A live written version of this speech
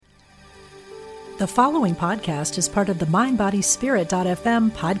The following podcast is part of the MindBodySpirit.fm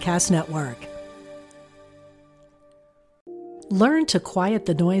podcast network. Learn to quiet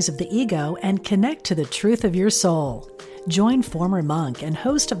the noise of the ego and connect to the truth of your soul. Join former monk and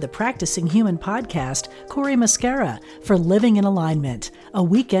host of the Practicing Human podcast, Corey Mascara, for Living in Alignment, a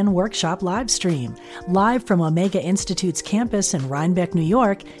weekend workshop live stream, live from Omega Institute's campus in Rhinebeck, New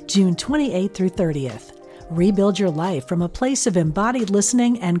York, June 28th through 30th. Rebuild your life from a place of embodied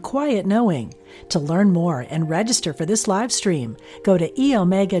listening and quiet knowing. To learn more and register for this live stream, go to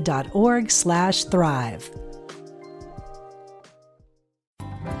eomega.org/thrive.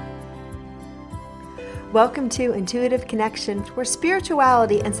 Welcome to Intuitive Connections, where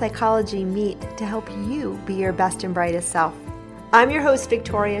spirituality and psychology meet to help you be your best and brightest self. I'm your host,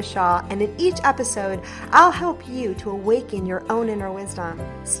 Victoria Shaw, and in each episode, I'll help you to awaken your own inner wisdom,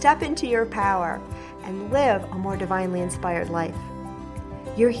 step into your power, and live a more divinely inspired life.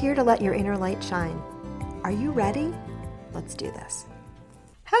 You're here to let your inner light shine. Are you ready? Let's do this.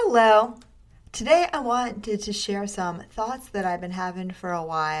 Hello. Today I wanted to share some thoughts that I've been having for a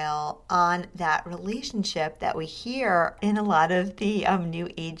while on that relationship that we hear in a lot of the New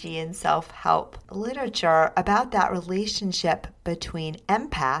Agey and self-help literature about that relationship between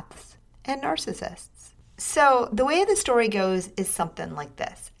empaths and narcissists. So the way the story goes is something like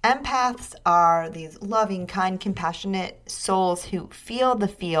this. Empaths are these loving, kind, compassionate souls who feel the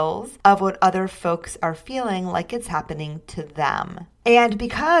feels of what other folks are feeling like it's happening to them. And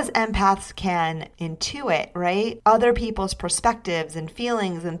because empaths can intuit, right, other people's perspectives and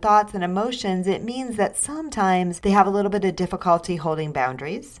feelings and thoughts and emotions, it means that sometimes they have a little bit of difficulty holding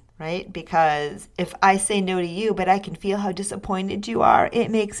boundaries. Right? Because if I say no to you, but I can feel how disappointed you are, it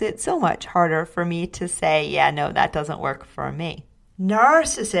makes it so much harder for me to say, yeah, no, that doesn't work for me.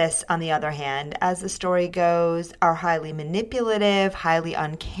 Narcissists, on the other hand, as the story goes, are highly manipulative, highly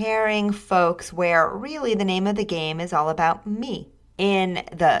uncaring folks where really the name of the game is all about me. In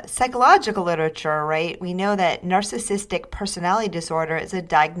the psychological literature, right, we know that narcissistic personality disorder is a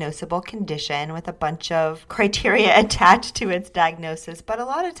diagnosable condition with a bunch of criteria attached to its diagnosis. But a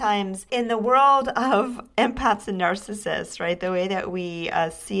lot of times in the world of empaths and narcissists, right, the way that we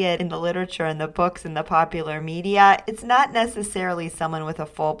see it in the literature and the books and the popular media, it's not necessarily someone with a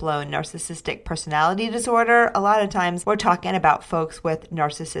full-blown narcissistic personality disorder. A lot of times we're talking about folks with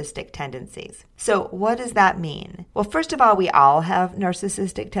narcissistic tendencies. So what does that mean? Well, first of all, we all have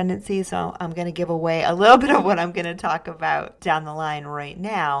narcissistic tendencies, so I'm going to give away a little bit of what I'm going to talk about down the line right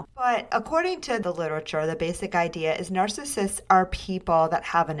now. But according to the literature, the basic idea is narcissists are people that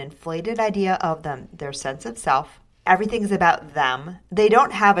have an inflated idea of them, their sense of self. Everything's about them. They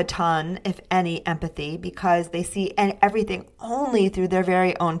don't have a ton, if any, empathy because they see everything only through their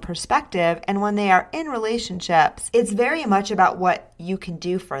very own perspective. And when they are in relationships, it's very much about what you can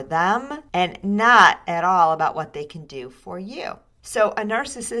do for them and not at all about what they can do for you. So a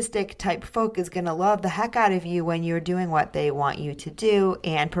narcissistic type folk is going to love the heck out of you when you're doing what they want you to do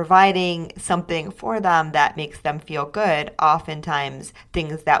and providing something for them that makes them feel good, oftentimes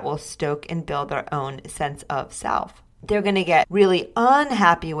things that will stoke and build their own sense of self. They're going to get really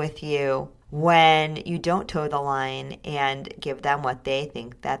unhappy with you when you don't toe the line and give them what they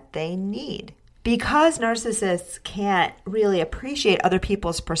think that they need. Because narcissists can't really appreciate other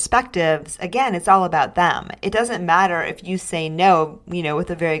people's perspectives, again, it's all about them. It doesn't matter if you say no, with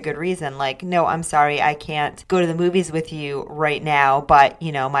a very good reason, like, no, I'm sorry, I can't go to the movies with you right now, but,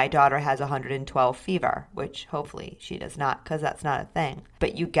 my daughter has 112 fever, which hopefully she does not, because that's not a thing.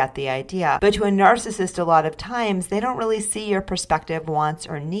 But you get the idea. But to a narcissist, a lot of times, they don't really see your perspective, wants,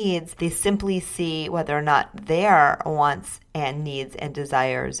 or needs. They simply see whether or not their wants and needs and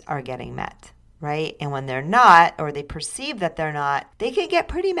desires are getting met. Right? And when they're not, or they perceive that they're not, they can get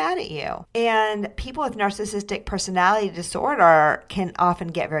pretty mad at you. And people with narcissistic personality disorder can often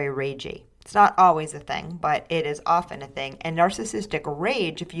get very ragey. It's not always a thing, but it is often a thing. And narcissistic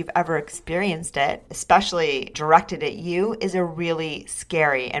rage, if you've ever experienced it, especially directed at you, is a really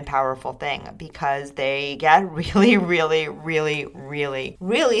scary and powerful thing because they get really, really, really, really,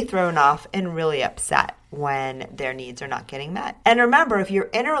 really thrown off and really upset when their needs are not getting met. And remember, if you're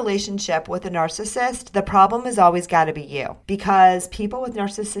in a relationship with a narcissist, the problem has always got to be you. Because people with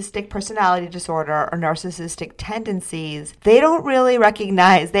narcissistic personality disorder or narcissistic tendencies, they don't really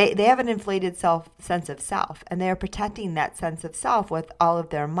recognize, they have an inflated sense of self, and they're protecting that sense of self with all of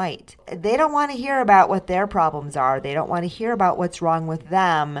their might. They don't want to hear about what their problems are. They don't want to hear about what's wrong with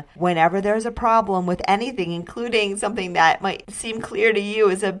them. Whenever there's a problem with anything, including something that might seem clear to you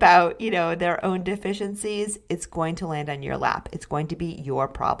is about, their own deficiency, deficiencies, it's going to land on your lap. It's going to be your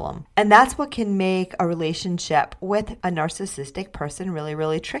problem. And that's what can make a relationship with a narcissistic person really,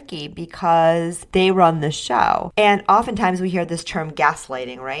 really tricky because they run the show. And oftentimes we hear this term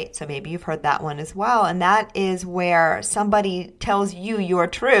gaslighting, right? So maybe you've heard that one as well. And that is where somebody tells you your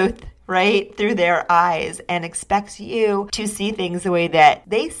truth, right, through their eyes and expects you to see things the way that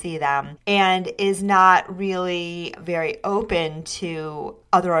they see them and is not really very open to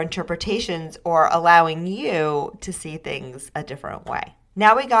other interpretations or allowing you to see things a different way.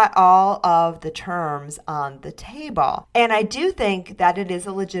 Now we got all of the terms on the table. And I do think that it is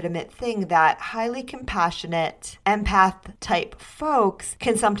a legitimate thing that highly compassionate, empath type folks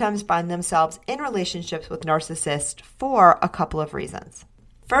can sometimes find themselves in relationships with narcissists for a couple of reasons.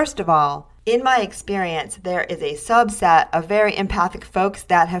 First of all, in my experience, there is a subset of very empathic folks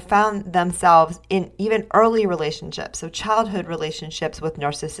that have found themselves in even early relationships, so childhood relationships with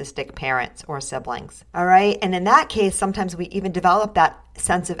narcissistic parents or siblings. All right. And in that case, sometimes we even develop that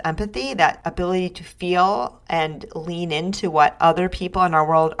sense of empathy, that ability to feel and lean into what other people in our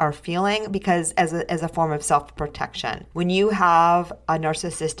world are feeling because as a form of self-protection. When you have a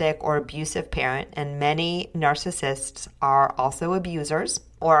narcissistic or abusive parent, and many narcissists are also abusers,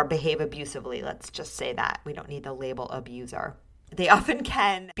 or behave abusively. Let's just say that. We don't need the label abuser. They often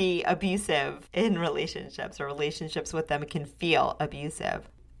can be abusive in relationships, or relationships with them can feel abusive.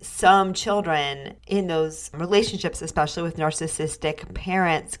 Some children in those relationships, especially with narcissistic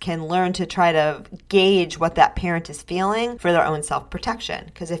parents, can learn to try to gauge what that parent is feeling for their own self-protection.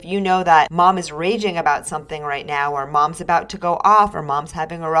 Because if you know that mom is raging about something right now, or mom's about to go off, or mom's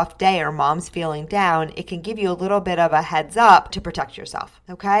having a rough day, or mom's feeling down, it can give you a little bit of a heads up to protect yourself.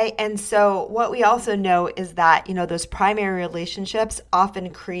 Okay? And so what we also know is that, those primary relationships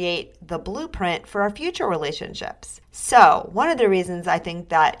often create the blueprint for our future relationships. So one of the reasons I think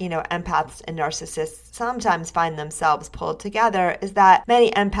that, empaths and narcissists sometimes find themselves pulled together is that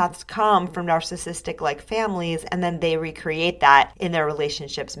many empaths come from narcissistic-like families, and then they recreate that in their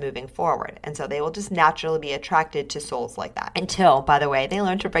relationships moving forward. And so they will just naturally be attracted to souls like that until, by the way, they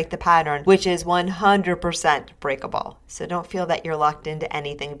learn to break the pattern, which is 100% breakable. So don't feel that you're locked into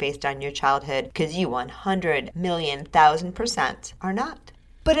anything based on your childhood, because you 100,000,000% are not.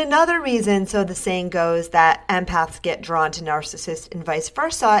 But another reason, so the saying goes, that empaths get drawn to narcissists and vice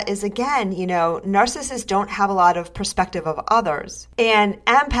versa is, again, narcissists don't have a lot of perspective of others. And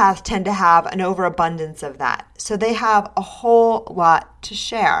empaths tend to have an overabundance of that. So they have a whole lot to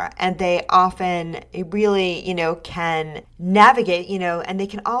share, and they often really, can navigate, and they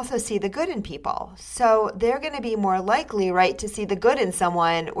can also see the good in people. So they're going to be more likely, right, to see the good in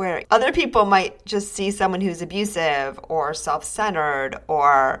someone where other people might just see someone who's abusive or self-centered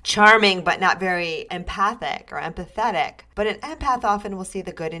or charming but not very empathic or empathetic. But an empath often will see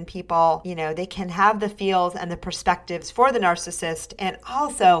the good in people. They can have the feels and the perspectives for the narcissist, and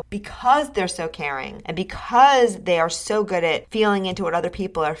also because they're so caring and because they are so good at feeling into what other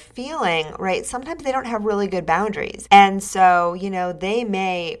people are feeling, right? Sometimes they don't have really good boundaries. And so, they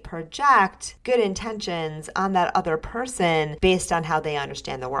may project good intentions on that other person based on how they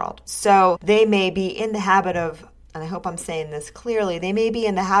understand the world. So they may be in the habit of, and I hope I'm saying this clearly, they may be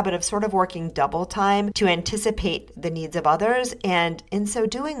in the habit of sort of working double time to anticipate the needs of others, and in so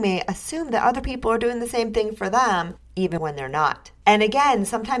doing may assume that other people are doing the same thing for them, even when they're not. And again,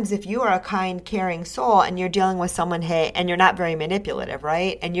 sometimes if you are a kind, caring soul and you're dealing with someone, and you're not very manipulative,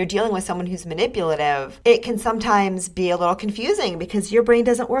 right? And you're dealing with someone who's manipulative, it can sometimes be a little confusing because your brain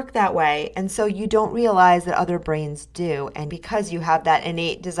doesn't work that way. And so you don't realize that other brains do. And because you have that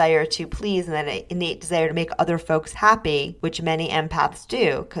innate desire to please and that innate desire to make other folks happy, which many empaths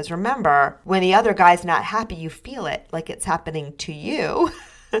do, because remember, when the other guy's not happy, you feel it like it's happening to you.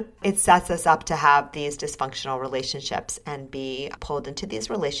 It sets us up to have these dysfunctional relationships and be pulled into these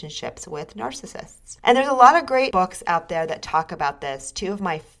relationships with narcissists. And there's a lot of great books out there that talk about this. Two of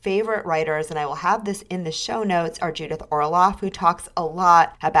my favorite writers, and I will have this in the show notes, are Judith Orloff, who talks a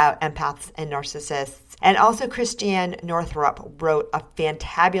lot about empaths and narcissists. And also Christiane Northrup wrote a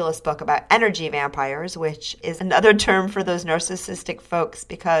fantabulous book about energy vampires, which is another term for those narcissistic folks,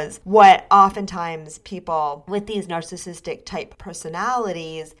 because what oftentimes people with these narcissistic type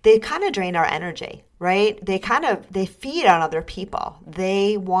personalities, they kind of drain our energy. Right? They feed on other people.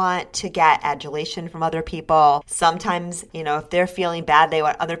 They want to get adulation from other people. Sometimes, if they're feeling bad, they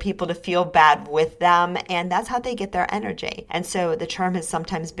want other people to feel bad with them. And that's how they get their energy. And so the term has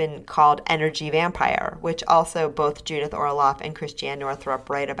sometimes been called energy vampire, which also both Judith Orloff and Christiane Northrup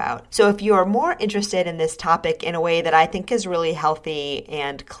write about. So if you are more interested in this topic in a way that I think is really healthy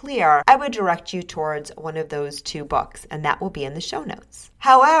and clear, I would direct you towards one of those two books, and that will be in the show notes.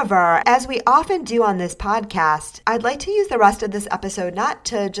 However, as we often do on on this podcast, I'd like to use the rest of this episode not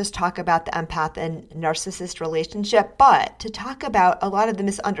to just talk about the empath and narcissist relationship, but to talk about a lot of the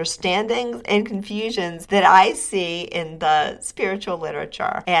misunderstandings and confusions that I see in the spiritual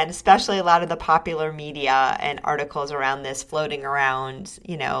literature, and especially a lot of the popular media and articles around this floating around,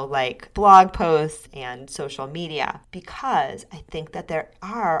 like blog posts and social media, because I think that there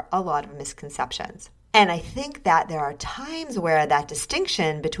are a lot of misconceptions. And I think that there are times where that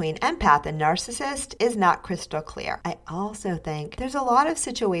distinction between empath and narcissist is not crystal clear. I also think there's a lot of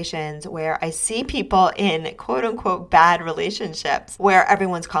situations where I see people in quote unquote bad relationships where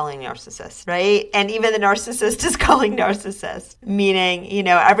everyone's calling narcissist, right? And even the narcissist is calling narcissist, meaning,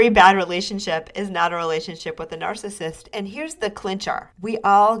 every bad relationship is not a relationship with a narcissist. And here's the clincher. We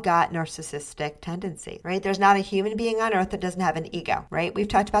all got narcissistic tendencies, right? There's not a human being on earth that doesn't have an ego, right? We've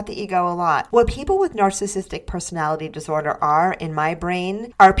talked about the ego a lot. What people with narcissistic personality disorder are, in my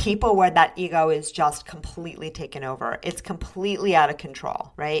brain, are people where that ego is just completely taken over. It's completely out of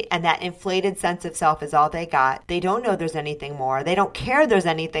control, right? And that inflated sense of self is all they got. They don't know there's anything more. They don't care there's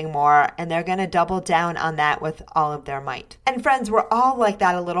anything more. And they're going to double down on that with all of their might. And friends, we're all like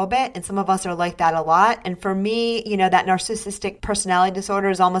that a little bit. And some of us are like that a lot. And for me, that narcissistic personality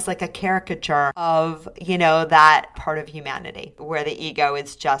disorder is almost like a caricature of, that part of humanity where the ego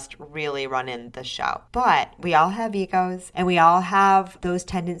is just really running the show. But we all have egos, and we all have those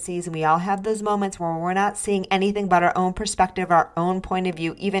tendencies, and we all have those moments where we're not seeing anything but our own perspective, our own point of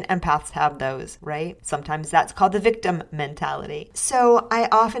view. Even empaths have those, right? Sometimes that's called the victim mentality. So I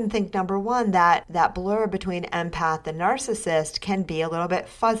often think, number one, that blur between empath and narcissist can be a little bit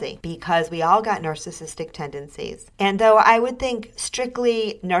fuzzy because we all got narcissistic tendencies. And though I would think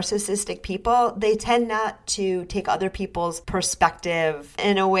strictly narcissistic people, they tend not to take other people's perspective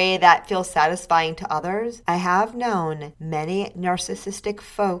in a way that feels satisfying to others. I have known many narcissistic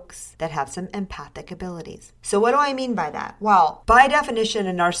folks that have some empathic abilities. So what do I mean by that? Well, by definition,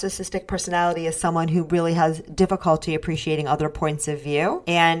 a narcissistic personality is someone who really has difficulty appreciating other points of view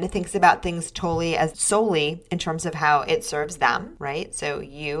and thinks about things totally as solely in terms of how it serves them, right? So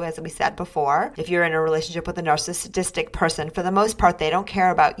you, as we said before, if you're in a relationship with a narcissistic person, for the most part, they don't care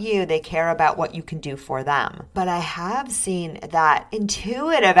about you. They care about what you can do for them. But I have seen that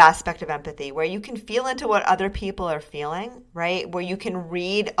intuitive aspect of empathy where you can feel into what other people are feeling, right? Where you can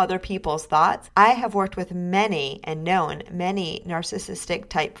read other people's thoughts. I have worked with many and known many narcissistic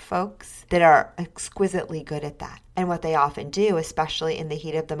type folks that are exquisitely good at that. And what they often do, especially in the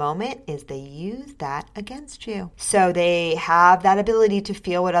heat of the moment, is they use that against you. So they have that ability to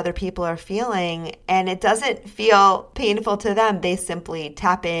feel what other people are feeling, and it doesn't feel painful to them. They simply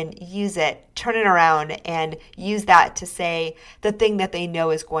tap in, use it, turn it around, and use that to say the thing that they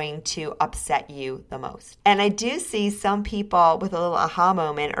know is going to upset you the most. And I do see some people with a little aha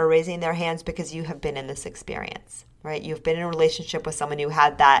moment or raising their hands because you have been in this experience. Right? You've been in a relationship with someone who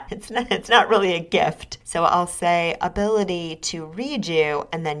had that. It's not really a gift. So I'll say ability to read you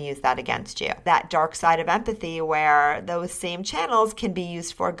and then use that against you. That dark side of empathy where those same channels can be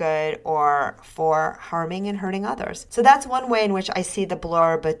used for good or for harming and hurting others. So that's one way in which I see the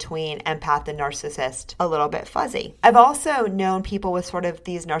blur between empath and narcissist a little bit fuzzy. I've also known people with sort of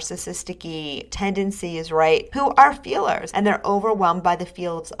these narcissistic-y tendencies, right, who are feelers and they're overwhelmed by the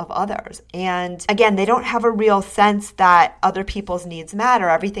feels of others. And again, they don't have a real sense that other people's needs matter.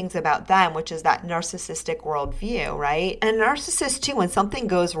 Everything's about them, which is that narcissistic worldview, right? And a narcissist too, when something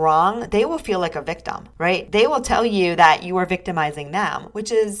goes wrong, they will feel like a victim, right? They will tell you that you are victimizing them,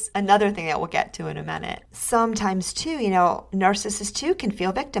 which is another thing that we'll get to in a minute. Sometimes too, narcissists too can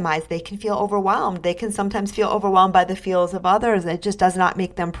feel victimized. They can feel overwhelmed. They can sometimes feel overwhelmed by the feels of others. It just does not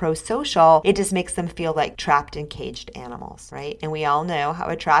make them pro-social. It just makes them feel like trapped and caged animals, right? And we all know how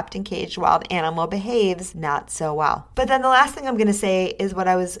a trapped and caged wild animal behaves not so well. But then the last thing I'm going to say is what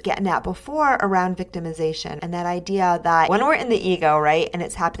I was getting at before around victimization and that idea that when we're in the ego, right, and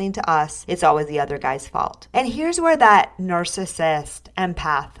it's happening to us, it's always the other guy's fault. And here's where that narcissist,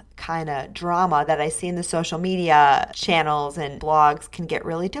 empath, kind of drama that I see in the social media channels and blogs can get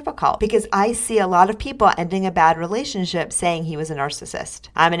really difficult because I see a lot of people ending a bad relationship saying he was a narcissist.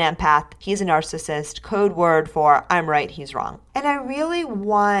 I'm an empath. He's a narcissist. Code word for I'm right, he's wrong. And I really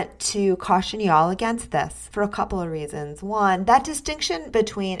want to caution you all against this for a couple of reasons. One, that distinction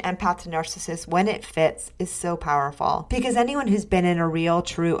between empath and narcissist when it fits is so powerful because anyone who's been in a real,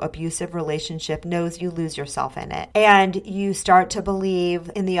 true, abusive relationship knows you lose yourself in it. And you start to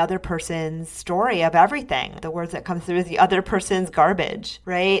believe in the other other person's story of everything. The words that come through is the other person's garbage,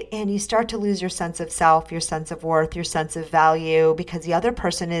 right? And you start to lose your sense of self, your sense of worth, your sense of value, because the other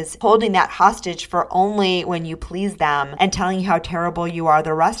person is holding that hostage for only when you please them and telling you how terrible you are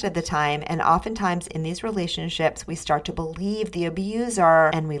the rest of the time. And oftentimes in these relationships, we start to believe the abuser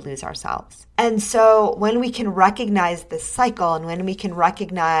and we lose ourselves. And so when we can recognize this cycle and when we can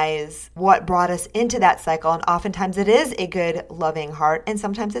recognize what brought us into that cycle, and oftentimes it is a good, loving heart, and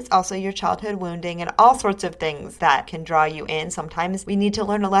sometimes it's also your childhood wounding and all sorts of things that can draw you in. Sometimes we need to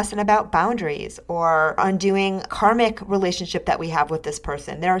learn a lesson about boundaries or undoing karmic relationship that we have with this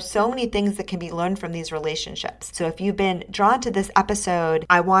person. There are so many things that can be learned from these relationships. So if you've been drawn to this episode,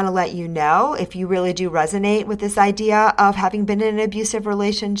 I want to let you know, if you really do resonate with this idea of having been in an abusive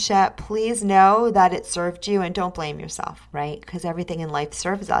relationship, please know that it served you and don't blame yourself, right? Because everything in life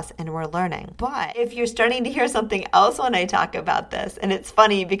serves us and we're learning. But if you're starting to hear something else when I talk about this, and it's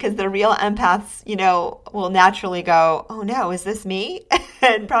funny because the real empaths, will naturally go, oh no, is this me?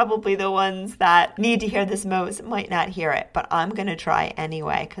 And probably the ones that need to hear this most might not hear it, but I'm going to try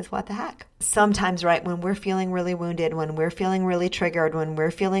anyway, because what the heck? Sometimes, right, when we're feeling really wounded, when we're feeling really triggered, when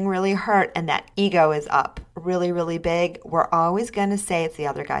we're feeling really hurt, and that ego is up really, really big, we're always going to say it's the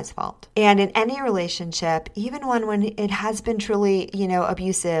other guy's fault. And in any relationship, even one when it has been truly,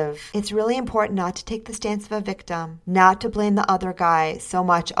 abusive, it's really important not to take the stance of a victim, not to blame the other guy so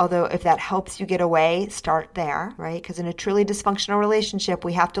much, although if that helps you get away, start there, right? Because in a truly dysfunctional relationship,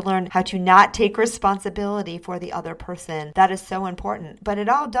 we have to learn how to not take responsibility for the other person. That is so important. But it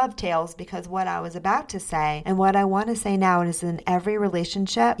all dovetails because what I was about to say and what I want to say now is in every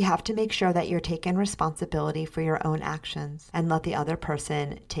relationship, you have to make sure that you're taking responsibility for your own actions and let the other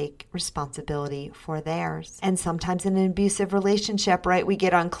person take responsibility for theirs. And sometimes in an abusive relationship, right, we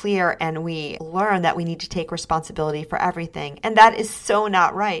get unclear and we learn that we need to take responsibility for everything. And that is so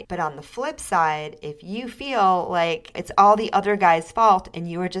not right. But on the flip side, if you feel like it's all the other guy's fault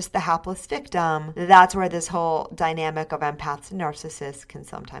and you are just the helpless victim, that's where this whole dynamic of empaths and narcissists can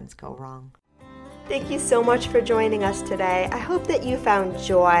sometimes go wrong. Thank you so much for joining us today. I hope that you found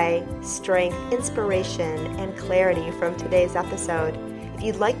joy, strength, inspiration, and clarity from today's episode. If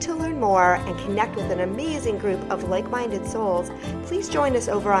you'd like to learn more and connect with an amazing group of like-minded souls, please join us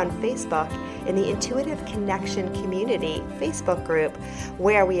over on Facebook in the Intuitive Connection Community Facebook group,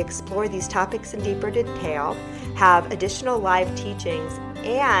 where we explore these topics in deeper detail, have additional live teachings,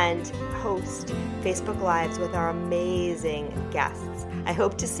 and host Facebook Lives with our amazing guests. I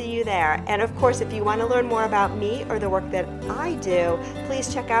hope to see you there. And of course, if you want to learn more about me or the work that I do,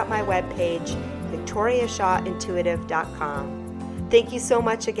 please check out my webpage, victoriashawintuitive.com. Thank you so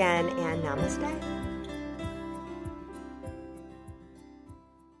much again, and namaste.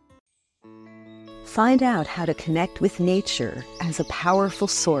 Find out how to connect with nature as a powerful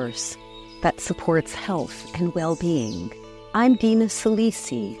source that supports health and well-being. I'm Dina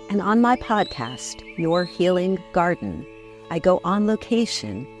Salisi, and on my podcast, Your Healing Garden, I go on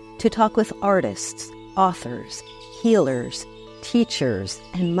location to talk with artists, authors, healers, teachers,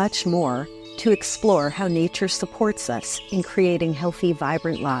 and much more to explore how nature supports us in creating healthy,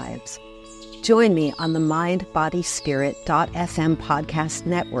 vibrant lives. Join me on the mindbodyspirit.fm podcast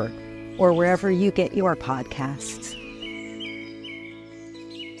network or wherever you get your podcasts.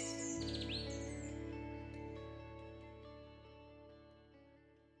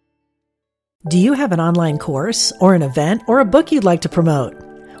 Do you have an online course or an event or a book you'd like to promote?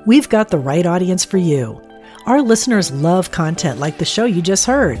 We've got the right audience for you. Our listeners love content like the show you just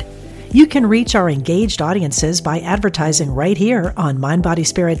heard. You can reach our engaged audiences by advertising right here on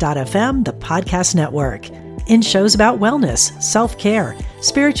mindbodyspirit.fm, the podcast network, in shows about wellness, self-care,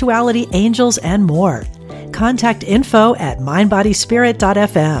 spirituality, angels, and more. Contact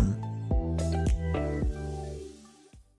info@mindbodyspirit.fm.